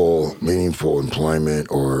meaningful employment,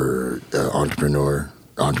 or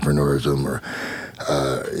entrepreneurism, or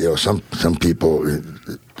some people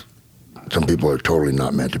are totally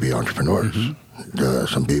not meant to be entrepreneurs.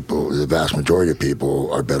 Some people, the vast majority of people,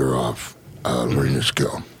 are better off learning a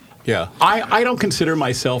skill. Yeah. I don't consider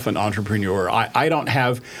myself an entrepreneur. I don't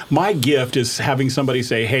have – my gift is having somebody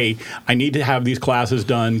say, hey, I need to have these classes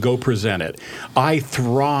done. Go present it. I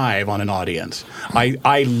thrive on an audience.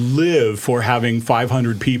 I live for having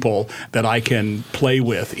 500 people that I can play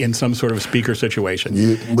with in some sort of speaker situation.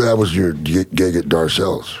 That was your gig at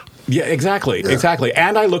Darcell's. Yeah, exactly.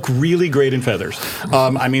 And I look really great in feathers.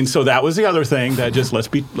 So that was the other thing that just let's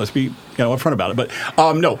be upfront about it. But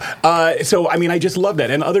I just love that,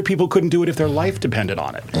 and other people couldn't do it if their life depended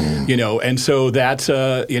on it. And so that's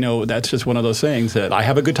just one of those things that I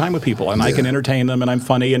have a good time with people, and I can entertain them, and I'm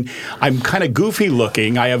funny, and I'm kind of goofy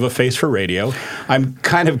looking. I have a face for radio. I'm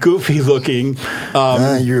kind of goofy looking.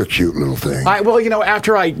 You're a cute little thing.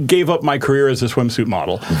 After I gave up my career as a swimsuit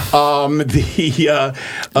model,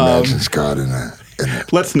 Imagine Scott in a.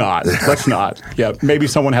 Let's not. Yeah, maybe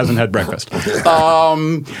someone hasn't had breakfast. But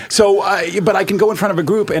I can go in front of a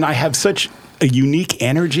group, and I have such a unique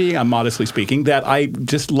energy, I'm modestly speaking, that I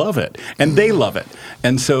just love it, and they love it,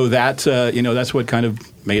 and so that's what kind of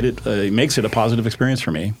makes it a positive experience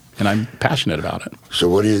for me, and I'm passionate about it.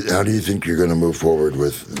 So how do you think you're going to move forward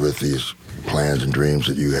with these plans and dreams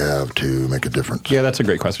that you have to make a difference? Yeah, that's a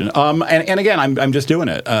great question. And again, I'm just doing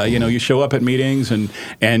it. You show up at meetings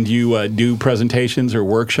and you do presentations or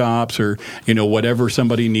workshops or whatever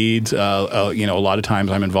somebody needs. A lot of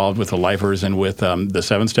times I'm involved with the lifers and with the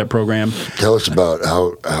 7-step program. Tell us about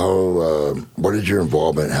how what is your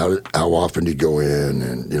involvement? How often do you go in,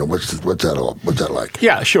 and what's that like?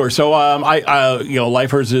 Yeah, sure. So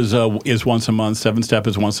lifers is once a month. 7-step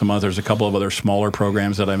is once a month. There's a couple of other smaller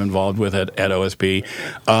programs that I'm involved with at OSP,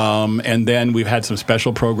 and then we've had some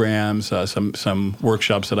special programs, some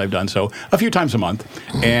workshops that I've done. So a few times a month,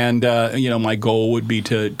 and my goal would be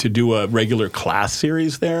to do a regular class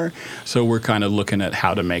series there. So we're kind of looking at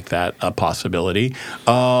how to make that a possibility.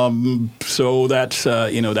 So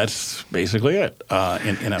that's basically it. Have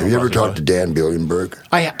you ever talked to Dan Billienberg?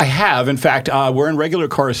 I have. In fact, we're in regular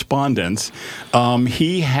correspondence.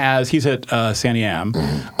 He's at Sandy Am.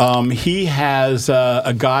 He has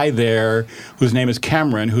a guy there whose name is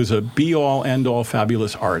Cameron, who's a be-all, end-all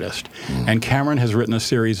fabulous artist. And Cameron has written a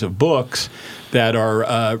series of books that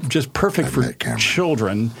are just perfect for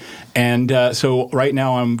children. And so right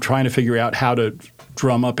now I'm trying to figure out how to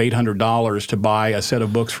drum up $800 to buy a set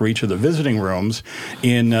of books for each of the visiting rooms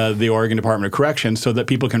in the Oregon Department of Corrections so that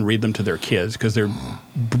people can read them to their kids because they're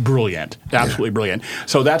brilliant, absolutely brilliant.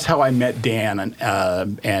 So that's how I met Dan,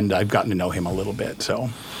 and I've gotten to know him a little bit. So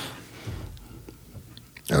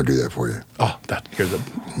I'll do that for you. Oh, you're the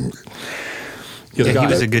he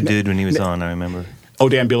was a good dude when he was on, I remember. Oh,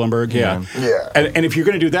 Dan Billenberg, yeah. And if you're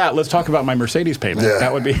going to do that, let's talk about my Mercedes payment. Yeah.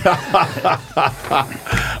 That would be...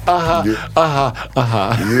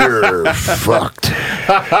 You're fucked.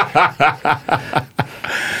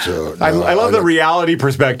 So, I love the reality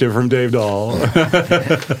perspective from Dave Dahl.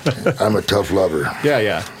 I'm a tough lover.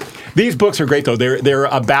 Yeah. These books are great, though. They're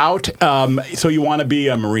about, so you want to be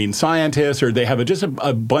a marine scientist, or they have just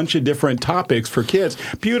a bunch of different topics for kids,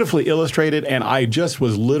 beautifully illustrated, and I just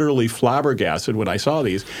was literally flabbergasted when I saw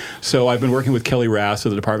these. So I've been working with Kelly Rass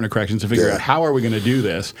of the Department of Corrections to figure out how are we going to do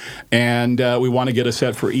this, and we want to get a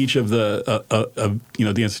set for each of the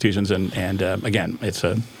the institutions, and again, it's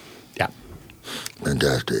a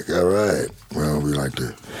Fantastic. All right. Well, we like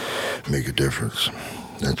to make a difference.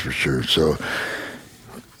 That's for sure. So,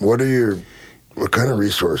 what kind of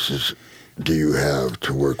resources do you have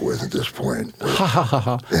to work with at this point?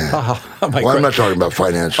 Well, I'm not talking about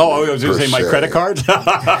financial. Oh, I was going to say my credit cards?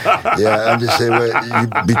 Yeah, I'm just saying,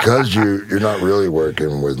 because you're not really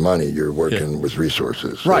working with money, you're working with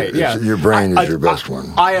resources. Right, Your brain is your best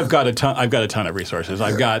one. I've got a ton of resources.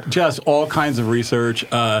 I've got just all kinds of research,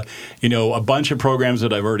 a bunch of programs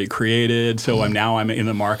that I've already created. So I'm in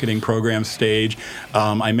the marketing program stage.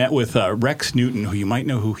 I met with Rex Newton, who you might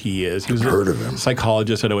know who he is. He was heard of him.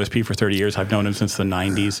 Psychologist at OSP for 30 years. I've known him since the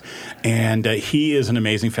 90s, and he is an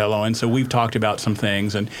amazing fellow, and so we've talked about some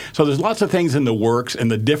things, and so there's lots of things in the works, and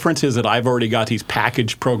the difference is that I've already got these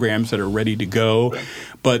packaged programs that are ready to go,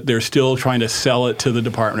 but they're still trying to sell it to the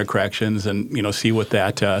Department of Corrections and, see what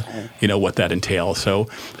that, what that entails. So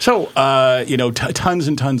tons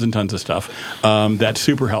and tons and tons of stuff that's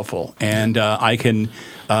super helpful, and I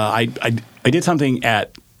did something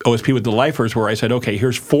at OSP with the lifers where I said, okay,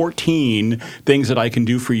 here's 14 things that I can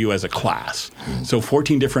do for you as a class. So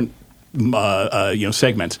 14 different,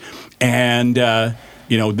 segments. And, then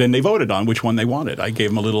they voted on which one they wanted. I gave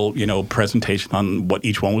them a little, presentation on what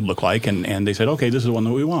each one would look like. And they said, okay, this is the one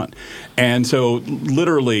that we want. And so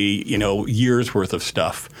literally, years worth of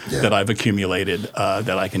stuff that I've accumulated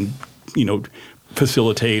that I can,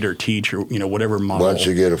 facilitate or teach or, whatever model. Once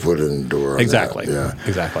you get a foot in the door. Exactly. Yeah.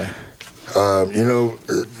 Exactly. I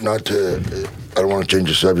don't want to change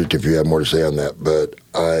the subject if you have more to say on that, but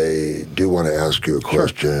I do want to ask you a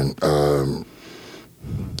question. Sure.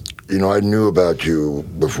 I knew about you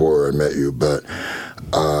before I met you, but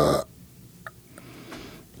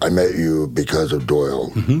I met you because of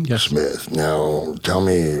Doyle Yes. Smith. Now, tell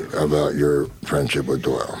me about your friendship with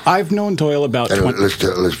Doyle. I've known Doyle about And 20.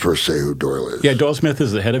 let's first say who Doyle is. Yeah, Doyle Smith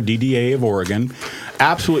is the head of DDA of Oregon.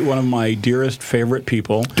 Absolutely one of my dearest, favorite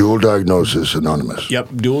people. Dual Diagnosis Anonymous. Yep,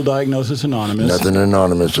 Dual Diagnosis Anonymous. Nothing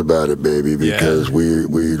anonymous about it, baby, because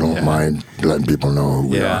we don't mind letting people know who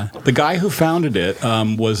we are. The guy who founded it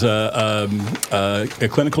was a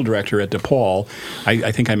clinical director at DePaul.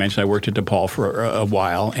 I think I mentioned I worked at DePaul for a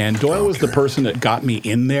while, and Doyle was the person that got me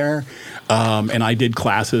in there. And I did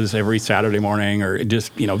classes every Saturday morning, or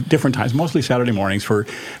just different times, mostly Saturday mornings for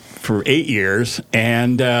 8 years,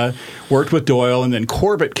 and worked with Doyle. And then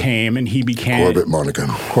Corbett came, and he became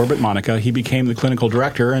Corbett Monica. He became the clinical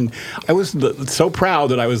director, and I was so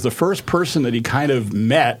proud that I was the first person that he kind of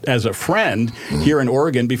met as a friend here in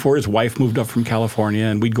Oregon before his wife moved up from California,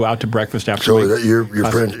 and we'd go out to breakfast after. So your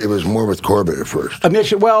friend, it was more with Corbett at first.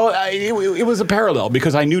 Initially, it was a parallel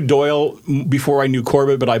because I knew Doyle before I knew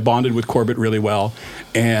Corbett, but I bonded with Corbett really well.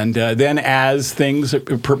 And then as things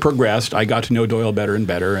progressed, I got to know Doyle better and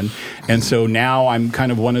better. And so now I'm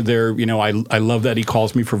kind of one of their, I love that he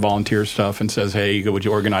calls me for volunteer stuff and says, hey, would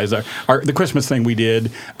you organize the Christmas thing we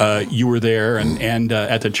did? You were there and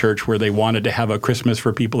at the church where they wanted to have a Christmas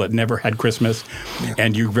for people that never had Christmas.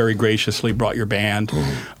 And you very graciously brought your band.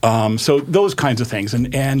 So those kinds of things.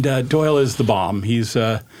 And Doyle is the bomb. He's,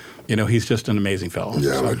 he's just an amazing fellow.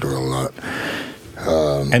 Yeah, I like Doyle a lot.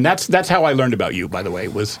 And that's how I learned about you, by the way,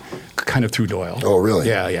 was kind of through Doyle. Oh, really?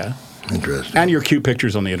 Yeah. Interesting. And your cute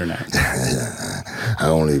pictures on the internet. I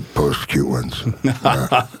only post cute ones.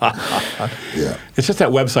 Yeah. It's just that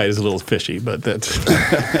website is a little fishy, but that's...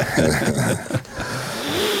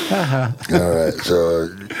 All right.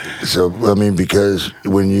 So I mean, because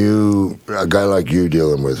when a guy like you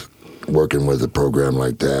working with a program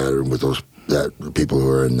like that, or with that people who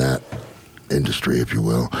are in that industry, if you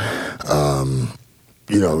will,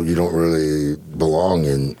 you don't really belong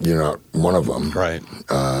in, you're not one of them. Right.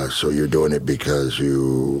 So you're doing it because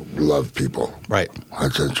you love people. Right.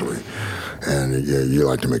 Essentially. And you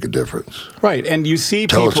like to make a difference. Right. And you see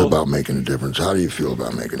people... Tell us about making a difference. How do you feel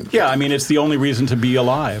about making a difference? Yeah, I mean, it's the only reason to be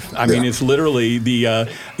alive. I mean, it's literally the,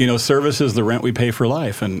 service is the rent we pay for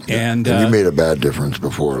life. And you made a bad difference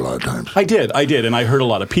before a lot of times. I did. And I hurt a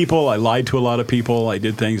lot of people. I lied to a lot of people. I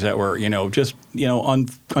did things that were, just,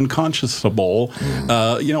 unconscionable,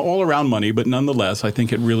 all around money. But nonetheless, I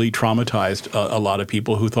think it really traumatized a lot of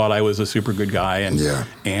people who thought I was a super good guy. And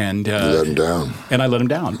you let them down. And I let them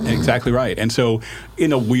down. Mm-hmm. Exactly right. And so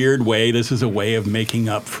in a weird way, this is a way of making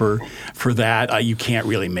up for that. You can't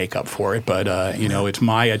really make up for it, but it's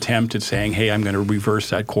my attempt at saying, hey, I'm going to reverse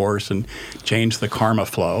that course and change the karma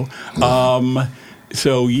flow.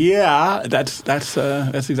 So yeah, that's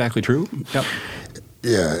exactly true. Yep.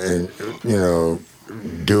 Yeah, and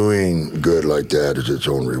doing good like that is its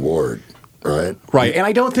own reward. Right. Right. And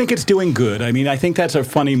I don't think it's doing good. I mean, I think that's a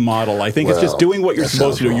funny model. I think it's just doing what you're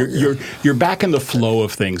supposed to do. You're back in the flow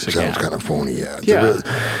of things again. Sounds kind of phony, yeah.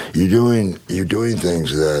 You're doing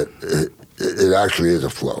things that it actually is a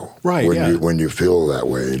flow. Right. When you feel that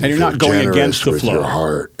way. And you're not going against the flow. Your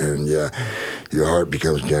heart, and your heart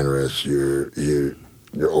becomes generous. You're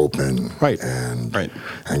open. Right. And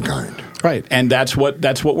kind. Right. And that's what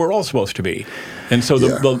we're all supposed to be. And so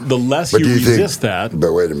the less you resist that...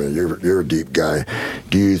 But wait a minute, you're a deep guy.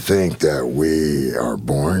 Do you think that we are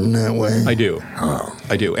born that way? I do. Oh.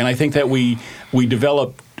 I do. And I think that we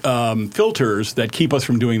develop filters that keep us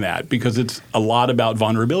from doing that because it's a lot about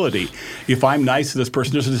vulnerability. If I'm nice to this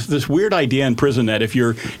person, there's this weird idea in prison that if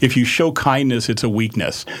you show kindness, it's a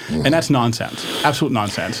weakness. Mm-hmm. And that's nonsense. Absolute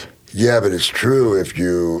nonsense. Yeah, but it's true if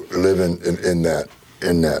you live in that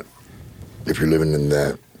if you're living in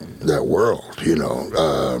that world,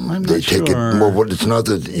 I'm they not take sure. it. Well, it's not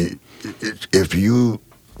that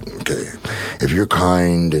if you're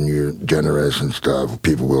kind and you're generous and stuff,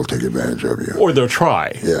 people will take advantage of you, or they'll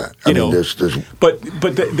try. Yeah, I mean, there's But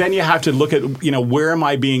then you have to look at where am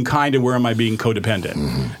I being kind and where am I being codependent?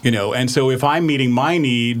 Mm-hmm. And so if I'm meeting my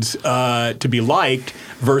needs to be liked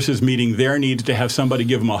versus meeting their needs to have somebody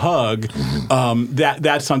give them a hug, mm-hmm.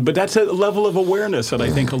 But that's a level of awareness that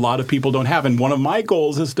I think a lot of people don't have. And one of my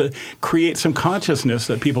goals is to create some consciousness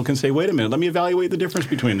that people can say, wait a minute, let me evaluate the difference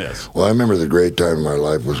between this. Well, I remember the great time in my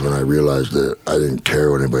life was when I realized that I didn't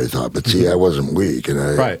care what anybody thought. But see, I wasn't weak, and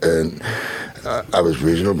I was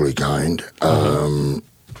reasonably kind.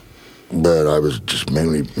 But I was just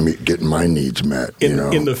mainly getting my needs met.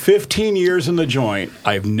 In the 15 years in the joint,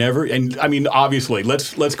 I've never. And I mean, obviously,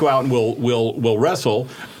 let's go out and we'll wrestle.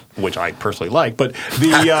 which I personally like. But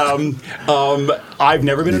I've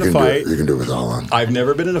never been in a fight. You can do it with all on. I've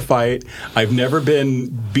never been in a fight. I've never been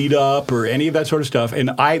beat up or any of that sort of stuff.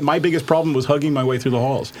 And my biggest problem was hugging my way through the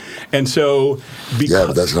halls. And so, yeah,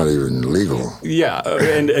 but that's not even legal. Yeah,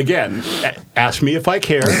 and again, ask me if I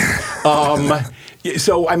care.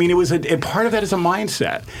 So, I mean, it was and part of that is a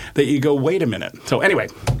mindset that you go, wait a minute. So, anyway.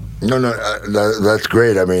 No, that's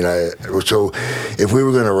great. I mean, so if we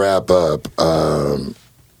were going to wrap up,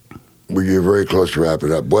 you're very close to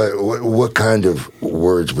wrapping up. What kind of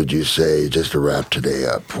words would you say just to wrap today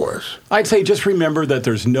up for us? I'd say just remember that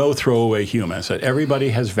there's no throwaway humans, that everybody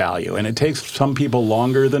has value, and it takes some people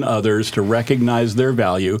longer than others to recognize their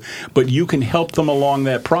value, but you can help them along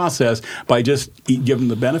that process by just giving them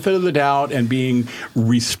the benefit of the doubt and being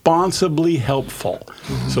responsibly helpful.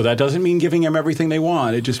 Mm-hmm. So that doesn't mean giving them everything they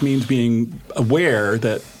want. It just means being aware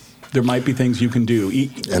that there might be things you can do,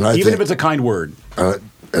 even if it's a kind word.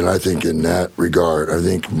 And I think in that regard, I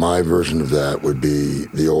think my version of that would be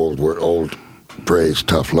the old phrase,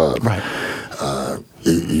 tough love. Right.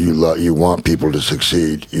 You want people to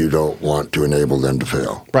succeed. You don't want to enable them to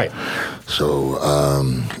fail. Right. So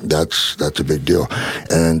that's a big deal.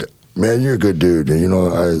 And man, you're a good dude. And, you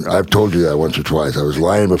know, I've told you that once or twice. I was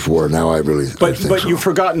lying before. Now I really But so. You've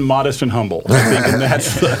forgotten modest and humble. I think, and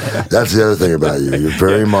that's the other thing about you. You're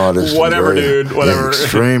very modest. Whatever, dude. Whatever.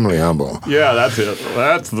 Extremely humble. Yeah, that's it.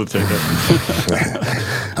 That's the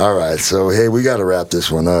ticket. All right. So, hey, we got to wrap this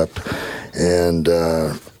one up. And,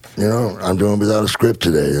 you know, I'm doing without a script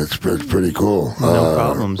today. It's pretty cool. No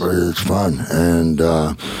problems. It's fun. And,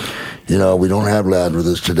 you know, we don't have Lad with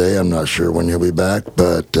us today. I'm not sure when he'll be back,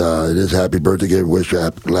 but it is happy birthday. Wish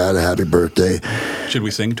Lad a happy birthday. Should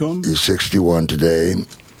we sing to him? He's 61 today.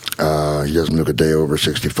 He doesn't look a day over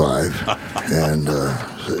 65. And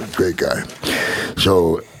great guy.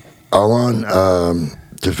 So, Alon,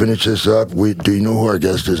 to finish this up, do you know who our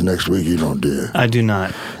guest is next week? You don't, do you? I do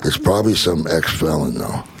not. It's probably some ex-felon,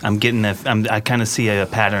 though. I'm getting I kind of see a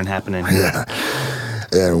pattern happening here. Yeah.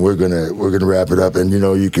 And we're gonna wrap it up. And you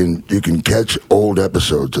know, you can catch old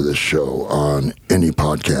episodes of this show on any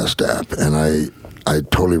podcast app, and I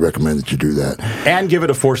totally recommend that you do that. And give it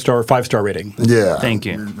a 4-star, 5-star rating. Yeah. Thank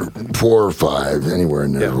you. 4 or 5, anywhere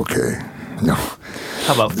in there. Yeah. Okay. No.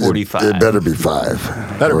 How about 45? It better be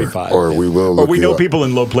 5. Better be 5. Or we will. Or we know people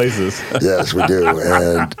in low places. Yes, we do.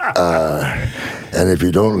 And if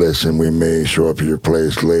you don't listen, we may show up at your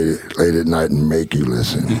place late at night and make you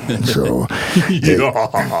listen. So,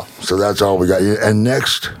 so that's all we got. And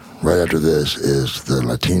next, right after this, is the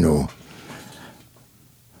Latino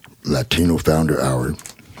Founder Hour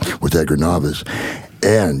with Edgar Navas.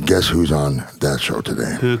 And guess who's on that show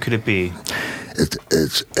today? Who could it be?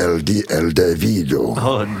 It's El Davido.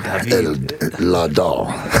 Oh, David. La Doll.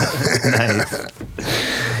 Nice.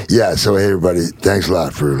 Yeah, so hey, everybody, thanks a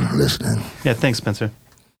lot for listening. Yeah, thanks, Spencer.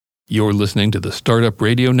 You're listening to the Startup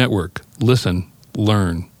Radio Network. Listen,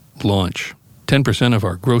 learn, launch. 10% of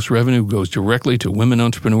our gross revenue goes directly to women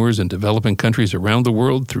entrepreneurs in developing countries around the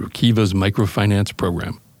world through Kiva's microfinance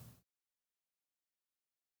program.